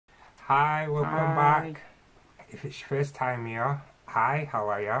Hi, welcome Hi. back. If it's your first time here, hi, how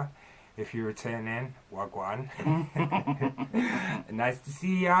are ya? If you're returning, wagwan. Nice to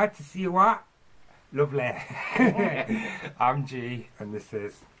see ya. To see what? Lovely. I'm G, and this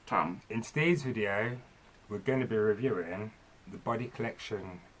is Tom. In today's video, we're going to be reviewing the Body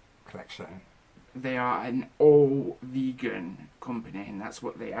Collection. They are an all vegan company, and that's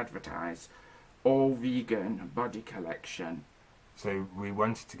what they advertise. All vegan body collection. So we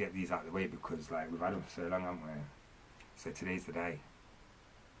wanted to get these out of the way because we've had them for so long, haven't we? So today's the day.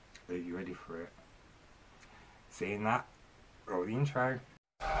 Are you ready for it? Saying that, roll the intro.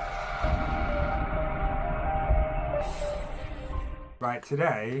 Right,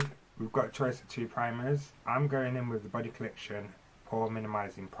 today we've got a choice of two primers. I'm going in with the Body Collection Pore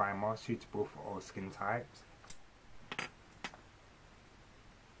Minimising Primer, suitable for all skin types.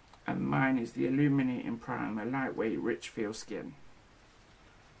 And mine is the Illuminating Primer, lightweight, rich feel skin.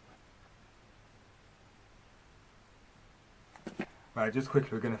 Right, just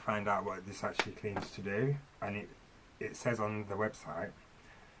quickly, we're going to find out what this actually claims to do. And it says on the website,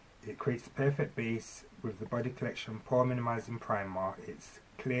 it creates the perfect base with the Body Collection Pore Minimising Primer. It's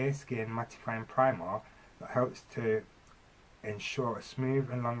clear skin mattifying primer that helps to ensure a smooth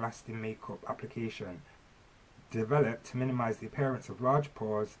and long-lasting makeup application, developed to minimise the appearance of large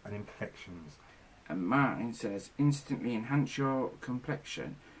pores and imperfections. And mine says, instantly enhance your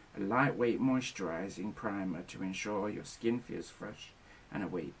complexion, a lightweight moisturising primer to ensure your skin feels fresh and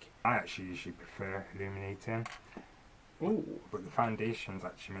awake. I actually usually prefer Illuminating. Ooh. But the foundation's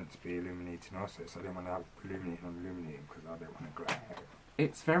actually meant to be Illuminating also, so I don't want to have Illuminating on Illuminating because I don't want to glare.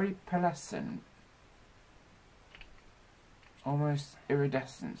 It's very pearlescent. Almost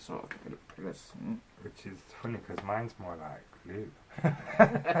iridescent sort of pearlescent. Which is funny because mine's more like lube.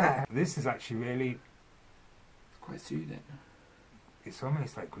 This is actually really... It's quite soothing. It's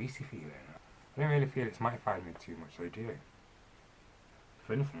almost like greasy feeling. I don't really feel it's mattifying me too much, I do.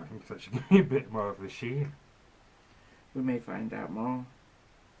 If anything, I think it's actually giving me a bit more of a sheen. We may find out more.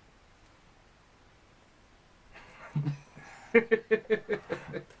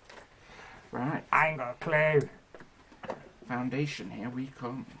 Right. I ain't got a clue. Foundation, here we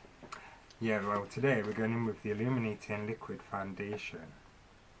come. Yeah, well today we're going in with the Illuminating Liquid Foundation.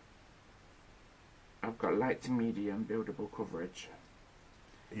 I've got light to medium buildable coverage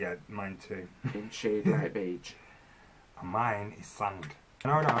Yeah, mine too. in shade light beige. And mine is sand.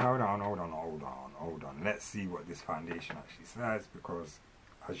 Hold on. Let's see what this foundation actually says, because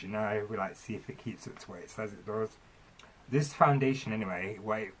as you know, we like to see if it keeps up to what it says it does. This foundation anyway,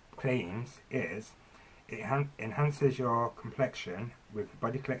 what it claims is it enhances your complexion with the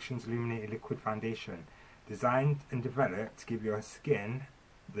Body Collection's Illuminated Liquid Foundation, designed and developed to give your skin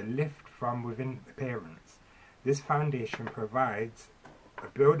the lift from within appearance. This foundation provides a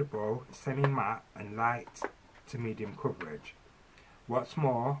buildable, semi-matte and light to medium coverage. What's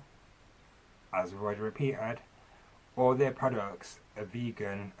more, as we've already repeated, all their products are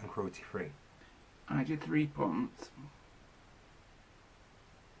vegan and cruelty free. I did 3 pumps.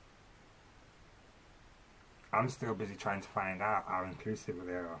 I'm still busy trying to find out how inclusive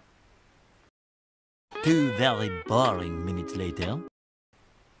they are. 2 very boring minutes later.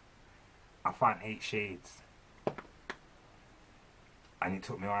 I found 8 shades. And it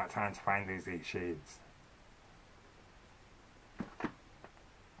took me all that time to find those 8 shades. And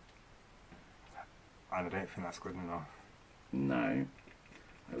I don't think that's good enough. No,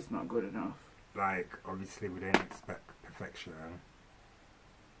 that's not good enough. Like, obviously we don't expect perfection.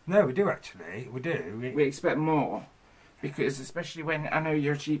 No, we do actually. We do. We expect more, because especially when, I know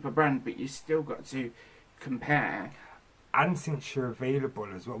you're a cheaper brand, but you still got to compare. And since you're available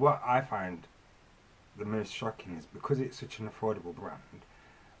as well, what I find the most shocking is because it's such an affordable brand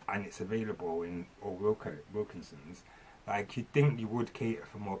and it's available in all Wilkinsons, like you'd think you would cater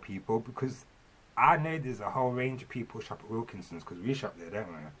for more people, because I know there's a whole range of people who shop at Wilkinsons because we shop there, don't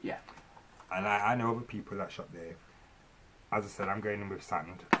we? Yeah. And I know other people that shop there. As I said, I'm going in with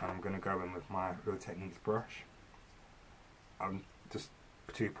sand and I'm going to go in with my Real Techniques brush. I'm just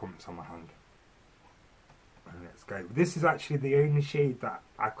 2 pumps on my hand. And let's go. This is actually the only shade that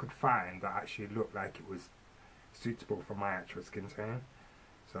I could find that actually looked like it was suitable for my actual skin tone.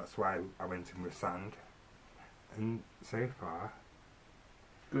 So that's why I went in with sand. And so far,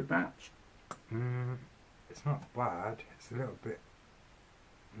 Good batch. it's not bad. It's a little bit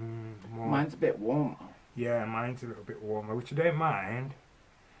more. Mine's a bit warmer. Yeah, mine's a little bit warmer, which I don't mind,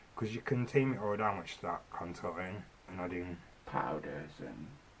 because you can tame it all down with that contouring and adding Powders and...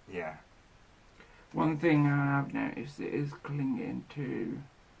 Yeah. One thing I have noticed, it is clinging to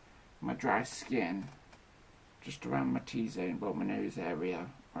my dry skin, just around my T-zone, but my nose area,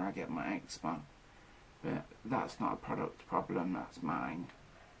 where I get my eczema. But that's not a product problem, that's mine.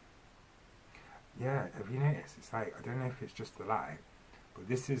 Yeah, have you noticed? It's like, I don't know if it's just the light, but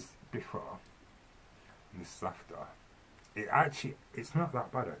this is before and this is after. It's not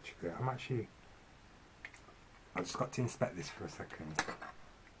that bad actually. I just got to inspect this for a second.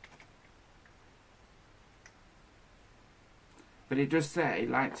 But it does say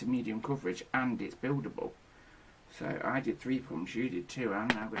light to medium coverage and it's buildable. So I did 3 pumps, you did 2, I'm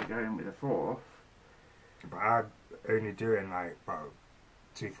now going to go in with a 4th. But I'm only doing like about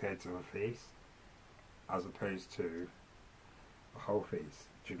 2/3 of a face, as opposed to a whole face.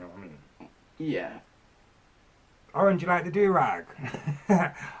 Do you know what I mean? Yeah. Oh, and do you like the do-rag?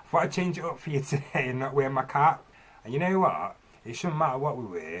 Thought I'd change it up for you today and not wear my cap. And you know what? It shouldn't matter what we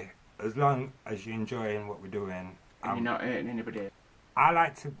wear, as long as you're enjoying what we're doing. And you're not hurting anybody. I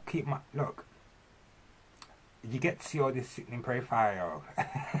like to keep my... Look, you get to see all this sickening profile.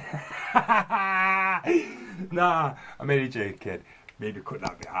 Nah, I'm only joking. Maybe cut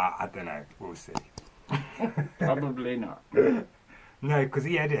that bit out. I don't know. We'll see. Probably not. No, because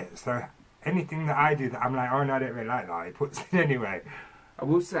he edits. So anything that I do that I'm like, oh no, I don't really like that, he puts it anyway. I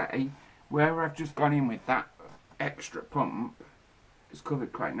will say, where I've just gone in with that extra pump, it's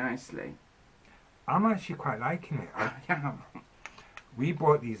covered quite nicely. I'm actually quite liking it. Yeah. We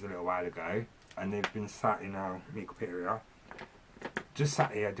bought these a little while ago, and they've been sat in our makeup area, just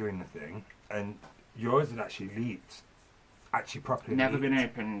sat here doing the thing, and yours had actually leaked, actually properly Never leaked. been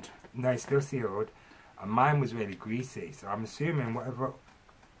opened. No, it's still sealed, and mine was really greasy, so I'm assuming whatever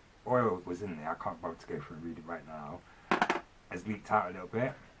oil was in there, I can't bother to go through and read it right now, has leaked out a little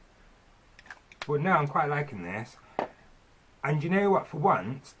bit. But no, I'm quite liking this. And you know what, for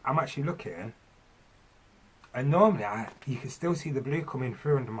once, I'm actually looking, and normally you can still see the blue coming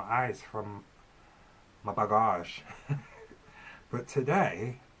through under my eyes from my bagage. But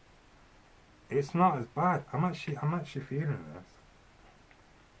today, it's not as bad. I'm actually feeling this.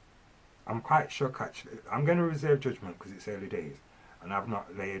 I'm quite shook actually. I'm going to reserve judgment because it's early days, and I've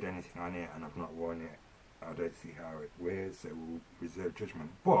not layered anything on it, and I've not worn it. I don't see how it wears, so we'll reserve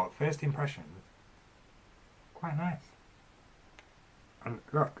judgment. But first impressions, quite nice. And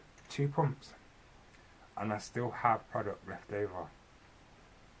look, 2 pumps, and I still have product left over.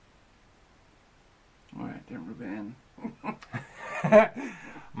 Alright, don't rub it in.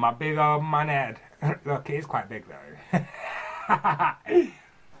 My big old man head. Look, it is quite big though.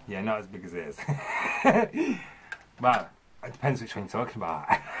 Yeah, not as big as it is. Well, it depends which one you're talking about.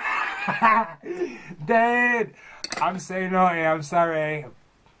 Dude, I'm so naughty, I'm sorry.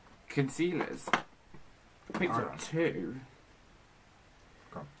 Concealers. I picked up 2.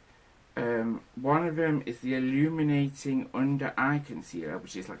 One of them is the Illuminating Under Eye Concealer,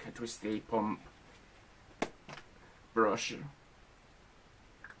 which is like a twisty pump brush.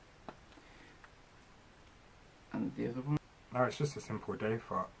 And the other one? No, it's just a simple day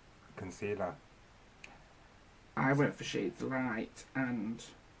for concealer. I went for shades light and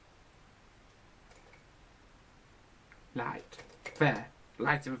light. Fair.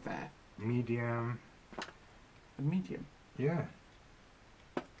 Light and fair. Medium. And medium. Yeah.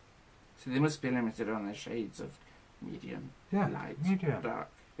 So they must be limited on their shades of medium, Yeah, light, medium. dark.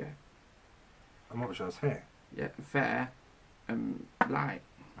 Yeah. And what was yours, fair? Yeah, fair and light.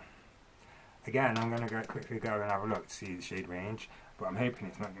 Again, I'm going to quickly go and have a look to see the shade range, but I'm hoping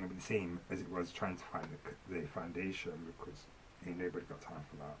it's not going to be the same as it was trying to find the foundation, because ain't nobody got time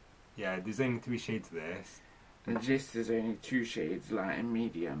for that. Yeah, there's only 3 shades of this. And this is only 2 shades, light and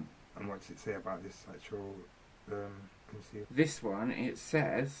medium. And what does it say about this actual concealer? This one, it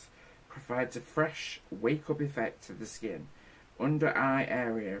says, provides a fresh wake-up effect to the skin. Under eye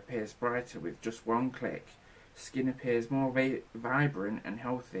area appears brighter with just 1 click. Skin appears more vibrant and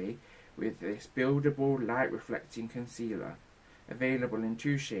healthy with this buildable light reflecting concealer. Available in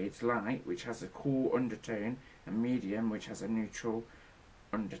 2 shades, light, which has a cool undertone, and medium, which has a neutral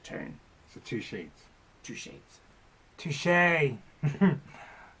undertone. So 2 shades. 2 shades. Touché!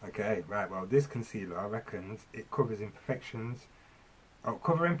 Okay, right, well this concealer reckons it covers imperfections. Oh,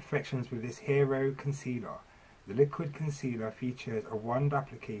 cover imperfections with this Hero Concealer. The liquid concealer features a wand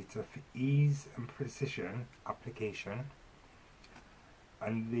applicator for ease and precision application.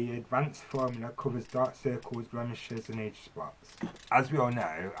 And the advanced formula covers dark circles, blemishes and age spots. As we all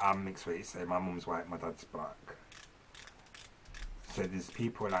know, I'm mixed race, so my mum's white, my dad's black. So there's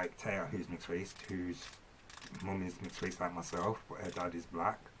people like Taya who's mixed race, whose mum is mixed race like myself, but her dad is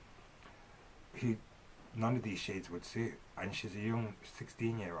black. None of these shades would suit, and she's a young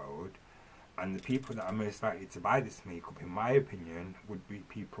 16-year-old, and the people that are most likely to buy this makeup, in my opinion, would be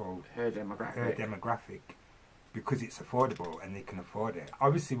people Her demographic. her demographic, because it's affordable and they can afford it.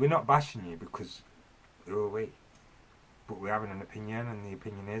 Obviously, we're not bashing you because you're away, but we're having an opinion, and the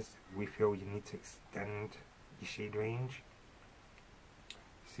opinion is we feel you need to extend your shade range.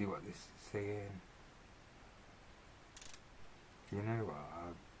 See what this is saying. You know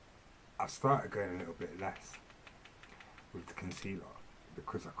what? I've started going a little bit less with the concealer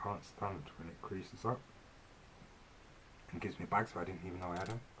because I can't stand when it creases up and gives me bags where I didn't even know I had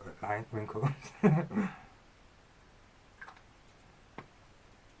them. Line wrinkles.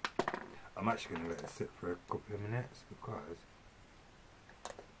 I'm actually going to let it sit for a couple of minutes because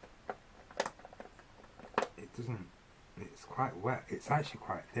it doesn't. It's quite wet. It's actually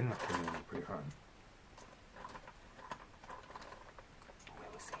quite thin after when you put it on.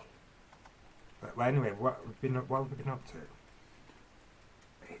 We'll see. But anyway, what have we been up to?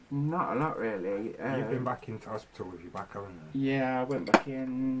 Not a lot, really. You've been back into hospital with your back, haven't you? Yeah, I went back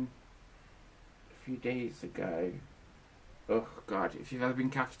in a few days ago. Oh, God, if you've ever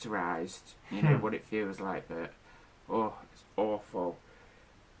been catheterised, you know what it feels like, but, oh, it's awful.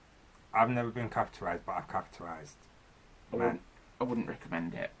 I've never been catheterised, but I've catheterised. I wouldn't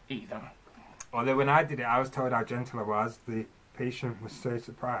recommend it either. Although when I did it, I was told how gentle I was. The patient was so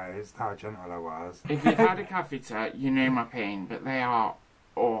surprised how gentle I was. If you've had a catheter, you know my pain, but they are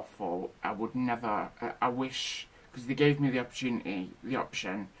awful. I would never, I wish, because they gave me the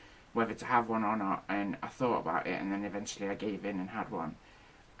option, whether to have one or not, and I thought about it, and then eventually I gave in and had one,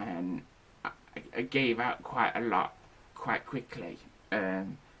 and I gave out quite a lot, quite quickly,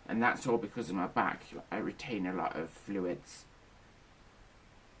 and that's all because of my back. I retain a lot of fluids.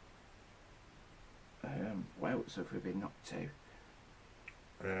 What else have we been up to?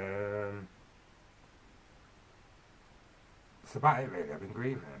 That's about it really. I've been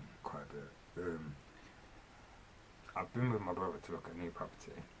grieving quite a bit. I've been with my brother to look at a new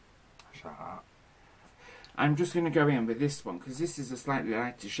property. Shout out. I'm just going to go in with this one because this is a slightly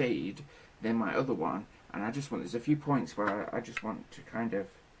lighter shade than my other one, and I just want, there's a few points where I just want to kind of...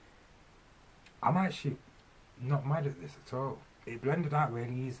 I'm actually not mad at this at all. It blended out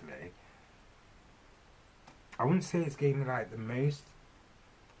really easily. I wouldn't say it's giving me like the most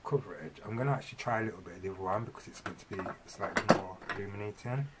coverage. I'm going to actually try a little bit of the other one because it's meant to be slightly more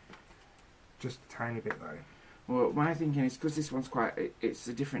illuminating. Just a tiny bit though. Well, my thinking is because this one's quite, it's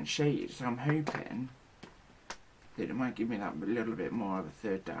a different shade, so I'm hoping that it might give me that little bit more of a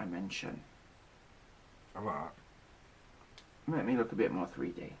third dimension. Alright. Make me look a bit more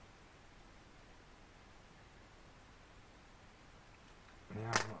 3D. Yeah, I'm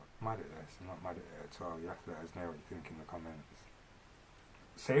not mad at this. I'm not mad at it at all. You have to let us know what you think in the comments.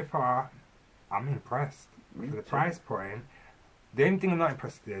 So far, I'm impressed. For the price point, the only thing I'm not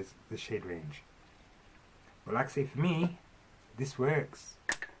impressed with is the shade range. But like I say, for me, this works.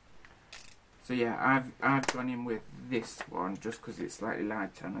 So yeah, I've gone in with this one just because it's slightly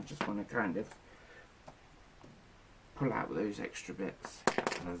lighter and I just want to kind of pull out those extra bits.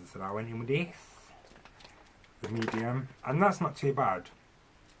 And as I said, I went in with this, the medium, and that's not too bad.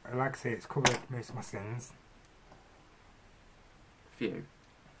 Like I say, it's covered most of my sins. Few.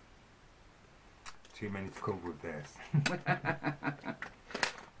 Too many to cover with this.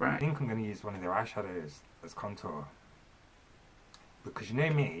 Right. I think I'm going to use one of their eyeshadows as contour. Because you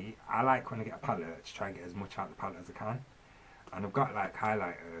know me, I like when I get a palette to try and get as much out of the palette as I can. And I've got like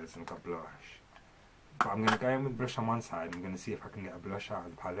highlighters and I've got blush. But I'm going to go in with blush on one side and I'm going to see if I can get a blush out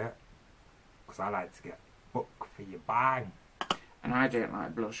of the palette. Because I like to get book for your bang. And I don't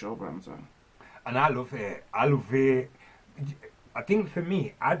like blush or bronzer. And I love it. I love it. I think for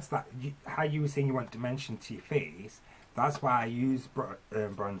me, adds that, how you were saying you want dimension to your face, that's why I use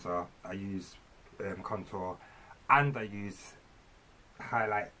bronzer, I use contour, and I use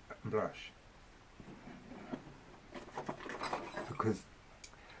highlight and blush. Because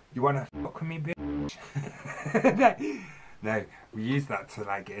you want to fuck with me, bitch? No, we use that to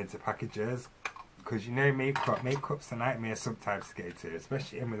like get into packages. Because you know makeup's a nightmare sometimes to get into,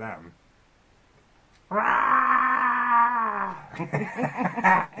 especially in with them. Wow.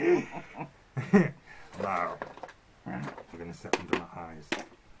 I'm going to set under my eyes.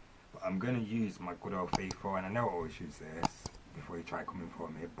 But I'm going to use my good old faithful, and I know I always use this before you try coming for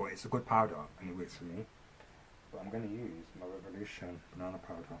me, but it's a good powder and it works for me. But I'm going to use my Revolution banana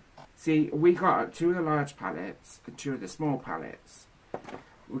powder. See, we got 2 of the large palettes and 2 of the small palettes.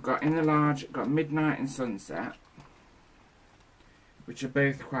 We've got in the large, got Midnight and Sunset, which are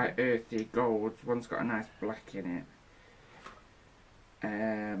both quite earthy gold. One's got a nice black in it.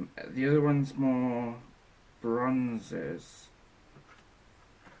 The other one's more bronzers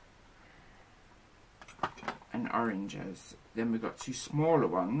and oranges. Then we've got 2 smaller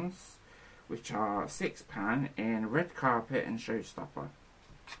ones, which are £6 in Red Carpet and Showstopper.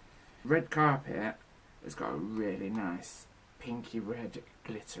 Red Carpet has got a really nice pinky red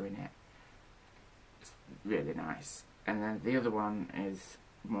glitter in it. It's really nice. And then the other one is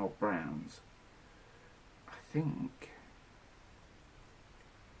more browns. I think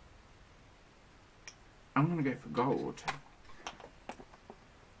I'm going to go for gold.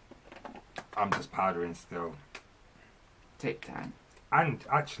 I'm just powdering still. Take time. And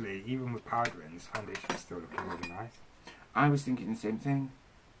actually, even with powdering, this foundation is still looking really nice. I was thinking the same thing.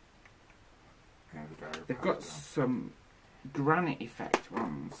 There we go. They've got some granite effect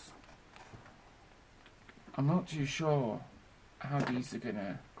ones. I'm not too sure how these are going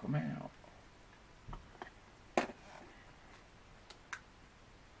to come out. I'll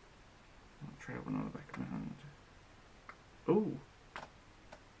try one on the back of my hand. Ooh.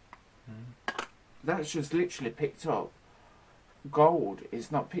 That's just literally picked up gold.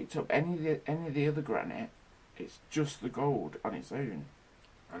 It's not picked up any of the other granite. It's just the gold on its own.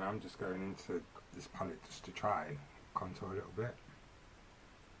 And I'm just going into this palette just to try contour a little bit.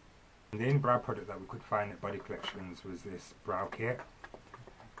 And the only brow product that we could find at Body Collections was this brow kit.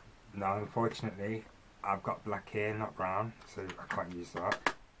 Now unfortunately I've got black hair, not brown, so I can't use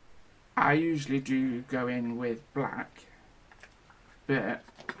that. I usually do go in with black, but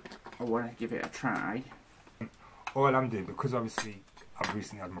I want to give it a try. All I'm doing, because obviously I've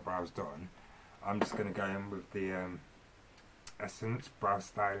recently had my brows done, I'm just going to go in with the Essence Brow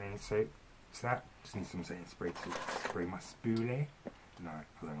Styling Soap set. Just need some setting spray to spray my spoolie. No, I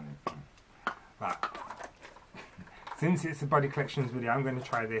don't want it. Right. Since it's a Body Collections video, I'm going to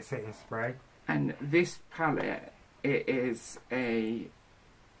try their setting spray. And this palette, it's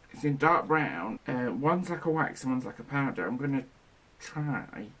in dark brown. One's like a wax and one's like a powder. I'm going to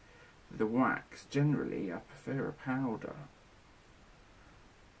try the wax. Generally, I prefer a powder.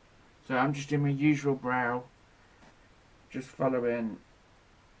 So I'm just doing my usual brow, just following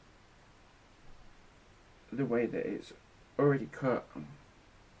the way that it's already cut.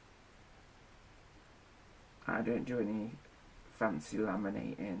 I don't do any fancy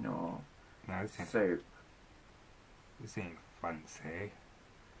laminating or soap. This ain't fancy.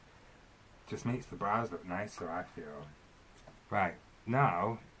 Just makes the brows look nicer, I feel. Right,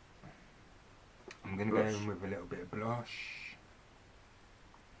 now I'm going to go in with a little bit of blush.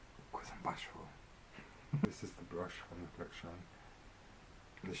 Because I'm bashful. This is the blush from the collection.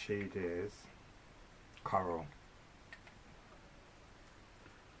 The shade is Coral.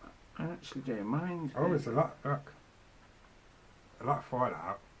 I actually don't mind. Oh, it's a lot, look. A lot of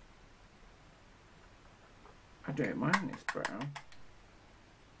fallout. I don't mind this brown.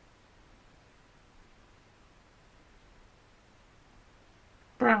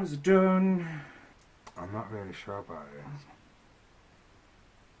 Brows are done. I'm not really sure about this.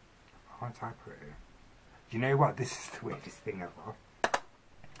 Aren't I pretty? Do you know what? This is the weirdest thing ever.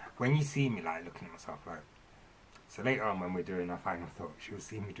 When you see me like looking at myself like, so later on when we're doing our final thoughts, you'll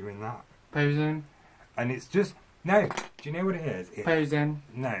see me doing that. Posing. And it's just, no, do you know what it is? Posing.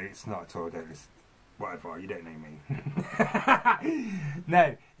 No, it's not at all. Don't listen. Whatever, you don't know me. No,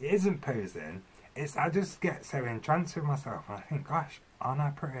 it isn't posing. It's, I just get so entranced with myself and I think, gosh, aren't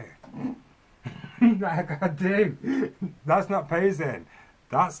I pretty? Like I do. That's not posing.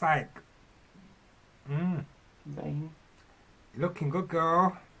 That's like, Vain. you're looking good,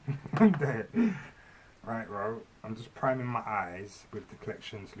 girl. Right, well, I'm just priming my eyes with the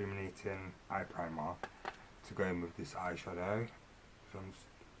Collection's Illuminating Eye Primer to go in with this eyeshadow. So I'm just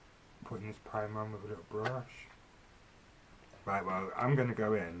putting this primer on with a little brush. Right, well, I'm going to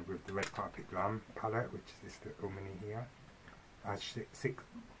go in with the Red Carpet Glam palette, which is this little mini here. It has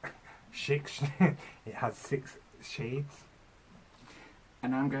it has 6 shades.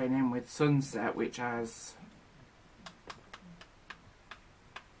 And I'm going in with Sunset, which has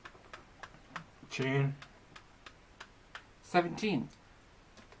Tune. 17.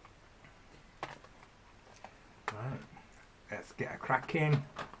 Right, let's get a crack in.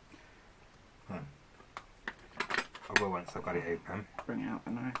 I will once I've got it open. Bring out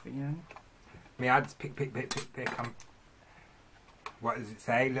the knife again. Me ads pick. What does it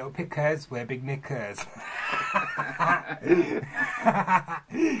say? Little pickers wear big knickers.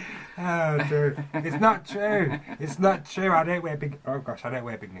 Oh, true. It's not true. It's not true. I don't wear big. Oh gosh, I don't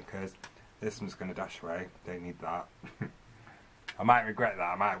wear big knickers. This one's gonna dash away. Don't need that. I might regret that.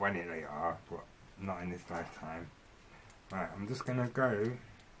 I might want it later, but not in this lifetime. Right, I'm just gonna go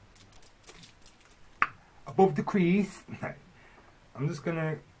above the crease. No, I'm just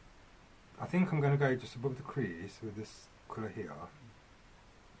gonna. I think I'm gonna go just above the crease with this colour here.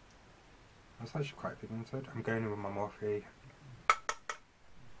 That's actually quite pigmented. I'm going in with my Morphe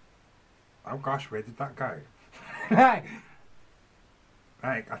Oh gosh, where did that go? like,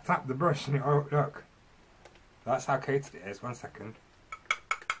 I tapped the brush and it, oh look. That's how coated it is. 1 second.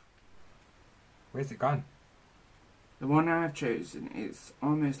 Where's it gone? The one I've chosen is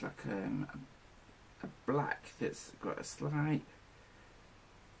almost like a black that's got a slight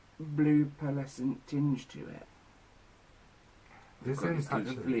blue pearlescent tinge to it. This got is this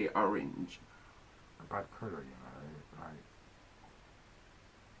actually lovely orange. a bad colour, you know.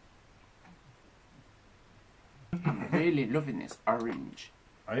 Like, I'm really loving this orange.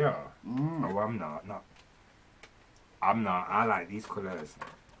 oh yeah. Mm. Oh, I'm not. I'm not. I like these colours.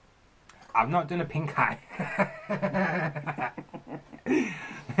 I've not done a pink eye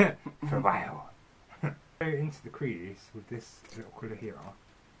for a while. Go into the crease with this little colour here.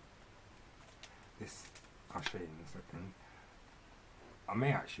 This, I'll show you in a second. I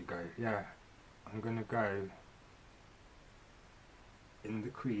may actually go, yeah, I'm going to go in the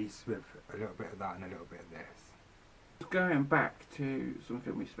crease with a little bit of that and a little bit of this. Going back to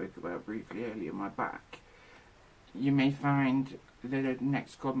something we spoke about briefly earlier, my back, you may find the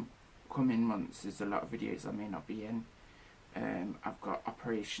next coming months there's a lot of videos I may not be in. I've got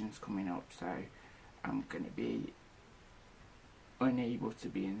operations coming up, so I'm going to be unable to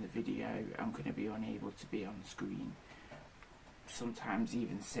be in the video. I'm going to be unable to be on screen, sometimes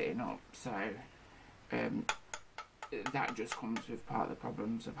even sitting up, so that just comes with part of the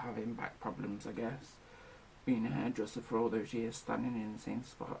problems of having back problems, I guess. Being a hairdresser for all those years, standing in the same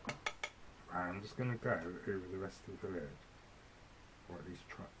spot. Right, I'm just going to go over the rest of the lid. Or at least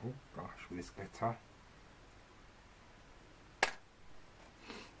try, oh gosh, with this glitter.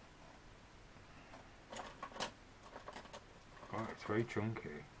 Oh, it's very chunky.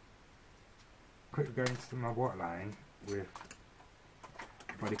 Quickly go into my waterline with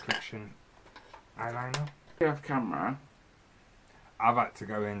Body Collection eyeliner. Off camera, I've had to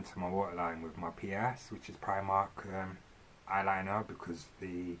go into my waterline with my PS, which is Primark eyeliner, because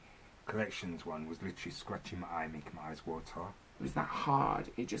the Collections one was literally scratching my eye, making my eyes water. it was that hard,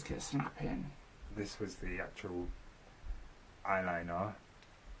 it just kept snapping. This was the actual eyeliner,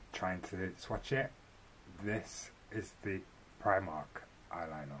 trying to swatch it. This is the Primark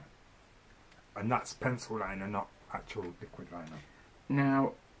eyeliner. And that's pencil liner, not actual liquid liner.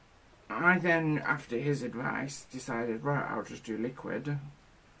 Now, I then, after his advice, decided, right, I'll just do liquid.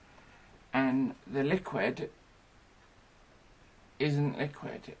 And the liquid isn't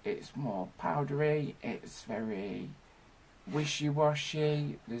liquid, it's more powdery, it's very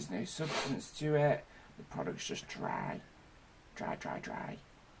wishy-washy, there's no substance to it, the product's just dry.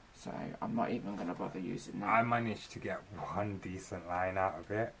 So I'm not even going to bother using that. I managed to get one decent line out of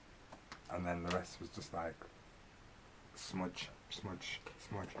it, and then the rest was just like smudge.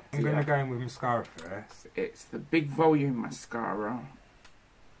 I'm going to go in with mascara first. It's the Big Volume Mascara.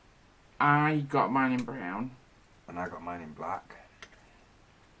 I got mine in brown. And I got mine in black.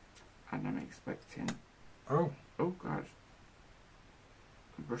 And I'm expecting... Oh, oh god.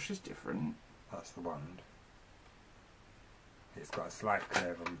 The brush is different. that's the wand. It's got a slight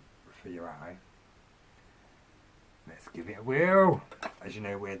curve for your eye. Let's give it a whirl. As you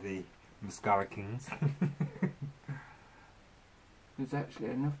know, we're the mascara kings. There's actually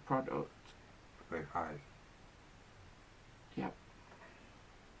enough product. For both eyes. Yep.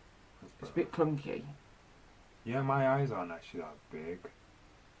 It's a bit clunky. Yeah, my eyes aren't actually that big.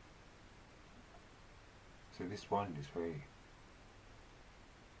 So this wand is very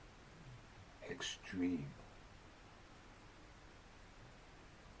extreme.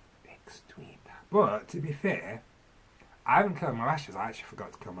 But to be fair, I haven't curled my lashes. I actually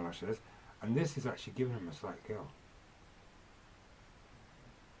forgot to curl my lashes, and this is actually giving them a slight curl.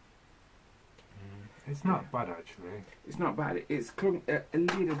 It's not bad actually. It's not bad. It's a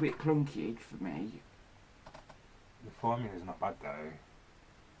little bit clunky for me. The formula is not bad though.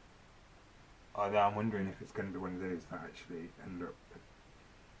 Although I'm wondering if it's going to be one of those that actually end up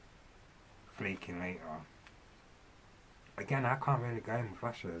flaking later. Again, I can't really go in with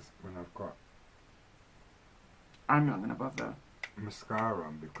lashes when I've got I'm not going to bother mascara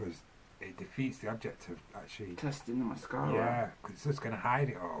on, because it defeats the object of actually testing the mascara. Yeah, because it's just going to hide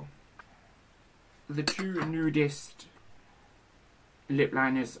it all. The two nudist lip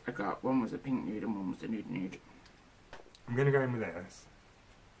liners I got, one was a pink nude and one was a nude. I'm going to go in with this.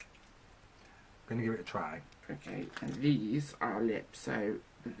 I'm going to give it a try. Okay, and these are lips. So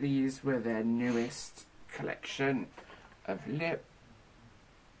these were their newest collection of lip.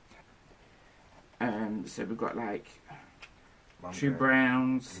 So we've got like two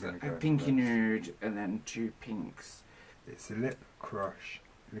browns, a pinky nude, and then two pinks. It's a Lip Crush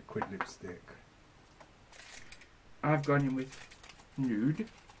liquid lipstick. I've gone in with nude.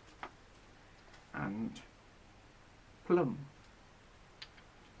 and Plum.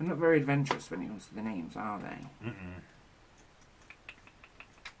 They're not very adventurous when it comes to the names, are they? Mm-mm.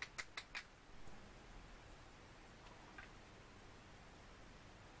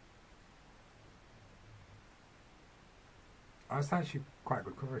 Oh, it's actually quite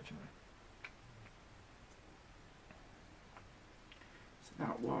good coverage, you know. So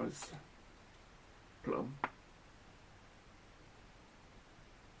that was Plum.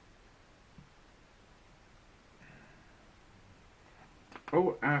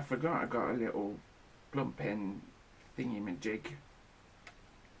 Oh, I forgot I got a little plumping thingy-majig.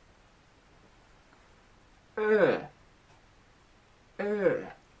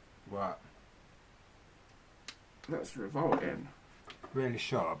 What? That's revolting. Really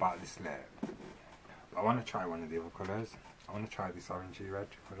sure about this lip. I want to try one of the other colours. I want to try this orangey red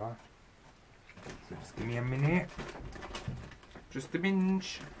colour. So just give me a minute. Just a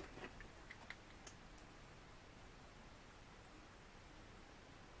minge.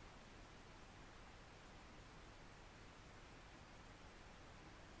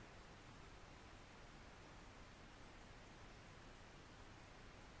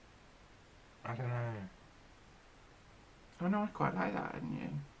 I don't know. Oh no, I quite like that, didn't you?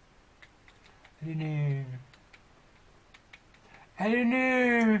 I don't know. I don't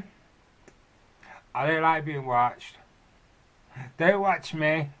know. I don't like being watched. Don't watch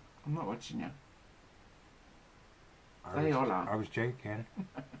me. I'm not watching you. I They all are. I was joking.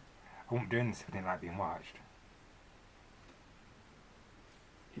 I wouldn't be doing this if I didn't like being watched.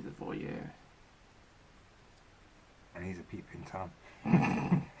 He's a voyeur. And he's a peeping Tom.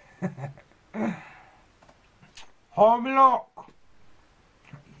 Home lock!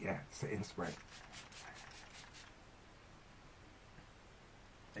 Yeah, sitting spread.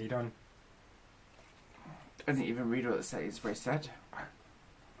 Are you done? I didn't even read what the setting spray said.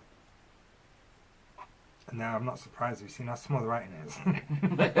 No, I'm not surprised. You've seen how small the writing is.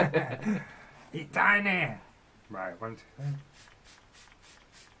 It's tiny! Right, 1, 2, 3.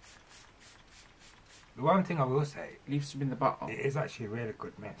 The one thing I will say, Leave some in the bottle. it is actually a really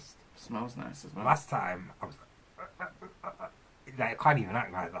good mist. Smells nice as well. Last time, I was like, I can't even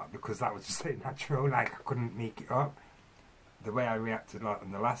act like that because that was just so natural, like I couldn't make it up. The way I reacted like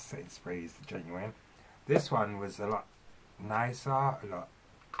on the last setting spray is genuine. This one was a lot nicer, a lot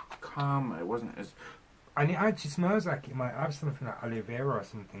calmer. It wasn't as... and it actually smells like it might have something like aloe vera or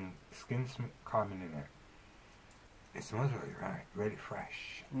something skin calming in it. It smells really right, really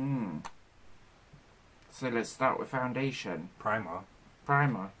fresh. So let's start with foundation. Primer.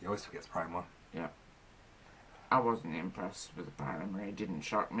 Primer. He always forgets primer. Yeah. I wasn't impressed with the primer. It didn't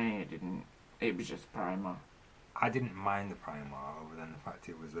shock me. It was just primer. I didn't mind the primer other than the fact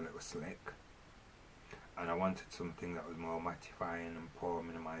it was a little slick. And I wanted something that was more mattifying and pore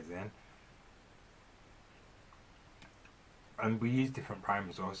minimizing. And we used different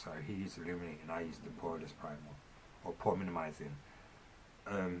primers also. He used Illuminating, I used the poreless primer. Or pore minimizing.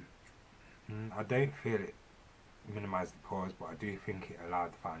 I don't feel it minimised the pores, but I do think it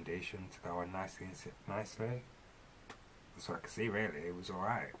allowed the foundation to go on nicely and sit nicely. So I can see really, it was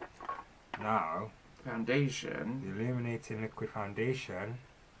alright. Now, Foundation. the Illuminating liquid foundation,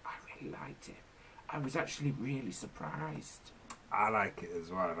 I really liked it. I was actually really surprised. I like it as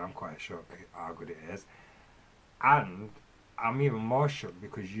well, and I'm quite shocked at how good it is. And I'm even more shocked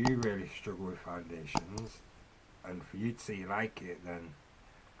because you really struggle with foundations, and for you to say you like it, then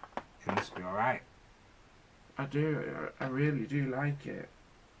it must be alright. I do. I really do like it.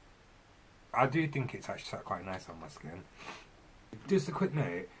 I do think it's actually sat quite nice on my skin. Just a quick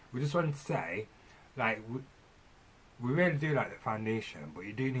note, we just wanted to say, like, we really do like the foundation, but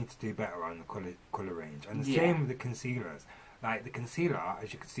you do need to do better on the colour range. And the same with the concealers. Like, the concealer,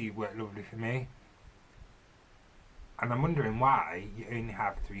 as you can see, worked lovely for me. And I'm wondering why you only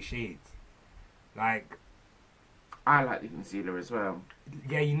have 3 shades. Like, I like the concealer as well.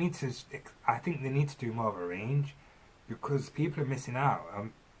 yeah, you need to, I think they need to do more of a range, because people are missing out.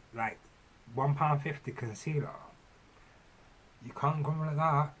 Like, £1.50 concealer. You can't go like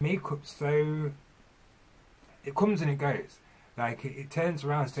that. Makeup, so it comes and it goes. Like, it turns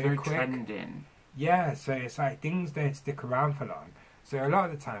around so very quick. trending. Yeah, so it's like things don't stick around for long. So a lot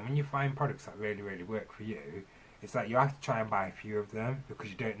of the time when you find products that really, really work for you, it's like you have to try and buy a few of them because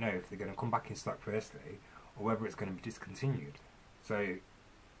you don't know if they're going to come back in stock firstly or whether it's going to be discontinued. So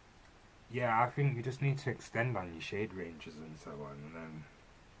yeah, I think you just need to extend on your shade ranges and so on, and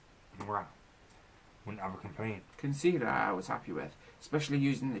then wow, wouldn't have a complaint. Concealer I was happy with, especially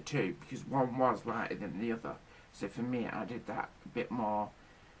using the two because one was lighter than the other. So for me, I did that a bit more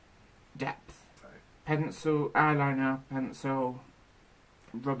depth. So, Pencil, eyeliner, pencil.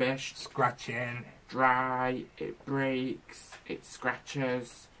 rubbish, Scratching. dry, it breaks, it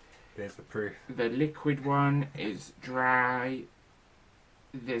scratches. There's the proof. The liquid one is dry.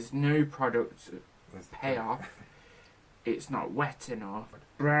 There's no product There's the payoff. proof. It's not wet enough.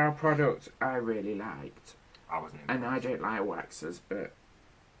 Brow product I really liked. I wasn't And I impressed. don't like waxes, but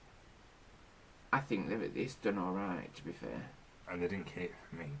I think that it's done alright, to be fair. And they didn't cater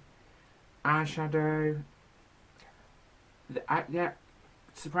for me. Eyeshadow. Yeah,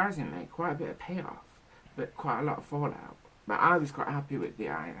 surprisingly, quite a bit of payoff, but quite a lot of fallout. But I was quite happy with the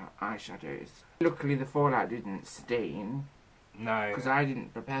eyeshadows. Luckily, the fallout didn't stain, No. because I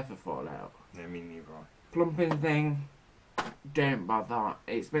didn't prepare for fallout. No, me neither. Plumping thing, don't bother.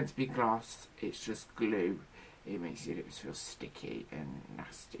 It's meant to be gloss, it's just glue. It makes your lips feel sticky and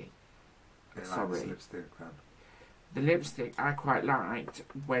nasty. Bit like Sorry. this lipstick then. The lipstick I quite liked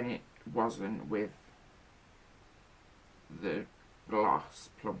when it wasn't with the gloss,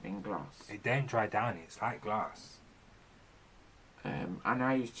 plumping gloss. It don't dry down, it's like glass. And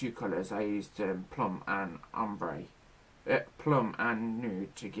I used two colours. I used plum and ombre. Plum and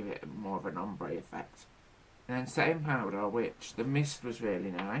nude to give it more of an ombre effect. And then setting powder, which the mist was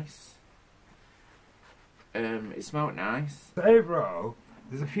really nice. It smelled nice. So overall,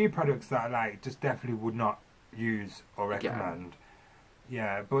 there's a few products that I like, just definitely would not use or recommend.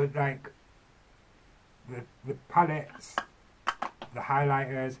 Yeah, but like the palettes, the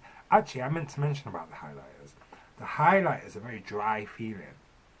highlighters. Actually, I meant to mention about the highlighters. The highlighters are very dry feeling.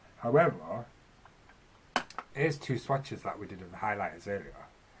 However, here's two swatches that we did of the highlighters earlier,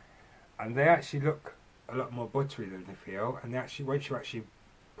 and they actually look a lot more buttery than they feel. And they actually, once you actually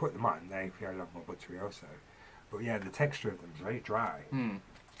put them on, they feel a lot more buttery also. But yeah, the texture of them is very dry.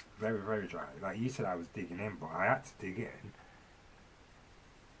 Very, very dry. Like you said, I was digging in, but I had to dig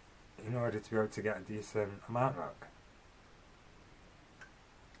in order to be able to get a decent amount look.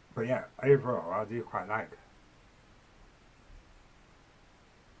 But yeah, overall, I do quite like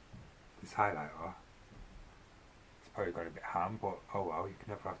this highlighter. It's probably got a bit ham, but oh well, you can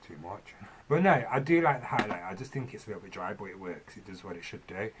never have too much. But no, I do like the highlighter. I just think it's a little bit dry, but it works. It does what it should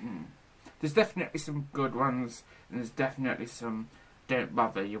do. There's definitely some good ones, and there's definitely some don't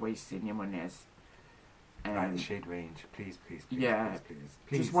bother, you're wasting your monies. Like the shade range, please, please, please, yeah,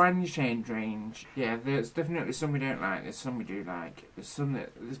 please. just widen your shade range. Yeah, there's definitely some we don't like. There's some we do like.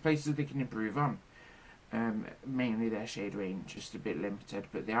 There's places they can improve on. Mainly their shade range just a bit limited,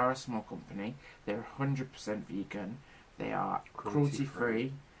 but they are a small company. They're 100% vegan. They are cruelty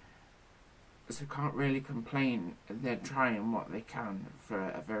free. So can't really complain. They're trying what they can for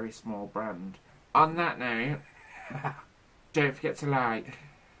a very small brand. On that note, don't forget to like,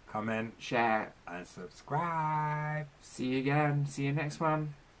 comment, share, and subscribe. see you again. See you next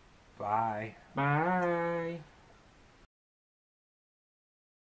one. Bye. Bye.